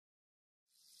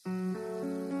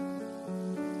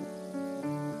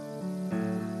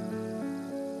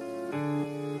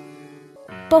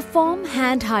Perform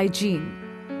hand hygiene.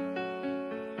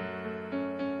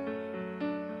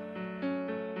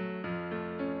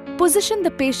 Position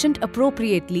the patient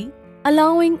appropriately,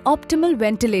 allowing optimal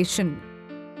ventilation.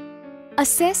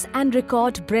 Assess and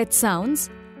record breath sounds,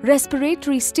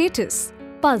 respiratory status,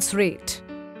 pulse rate.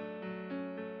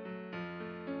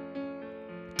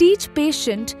 Teach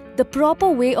patient the proper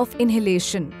way of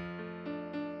inhalation.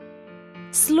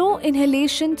 Slow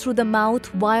inhalation through the mouth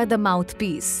via the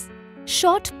mouthpiece.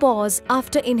 Short pause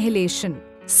after inhalation.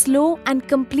 Slow and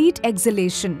complete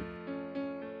exhalation.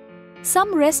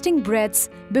 Some resting breaths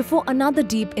before another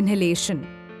deep inhalation.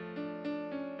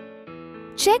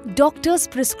 Check doctor's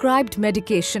prescribed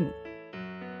medication.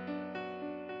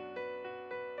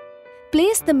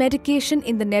 Place the medication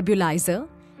in the nebulizer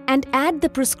and add the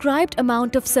prescribed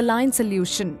amount of saline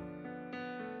solution.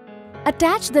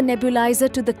 Attach the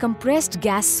nebulizer to the compressed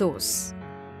gas source.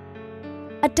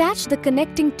 Attach the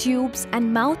connecting tubes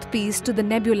and mouthpiece to the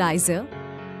nebulizer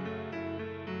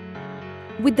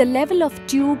with the level of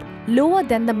tube lower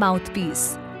than the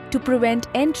mouthpiece to prevent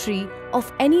entry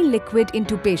of any liquid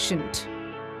into patient.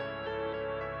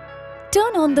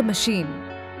 Turn on the machine.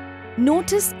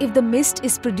 Notice if the mist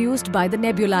is produced by the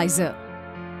nebulizer.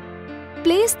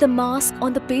 Place the mask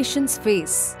on the patient's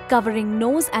face, covering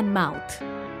nose and mouth,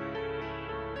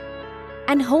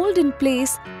 and hold in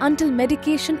place until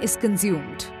medication is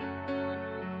consumed.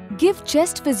 Give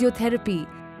chest physiotherapy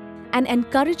and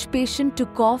encourage patient to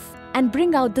cough and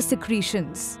bring out the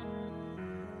secretions.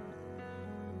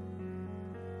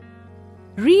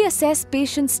 Reassess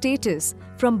patient status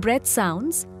from breath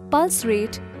sounds, pulse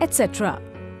rate, etc.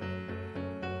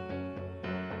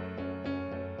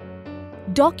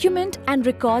 Document and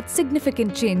record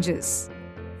significant changes.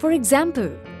 For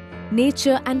example,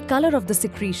 nature and color of the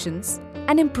secretions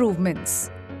and improvements.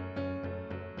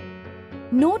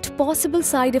 Note possible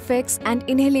side effects and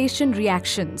inhalation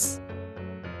reactions.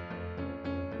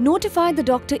 Notify the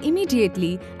doctor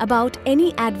immediately about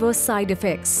any adverse side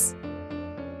effects.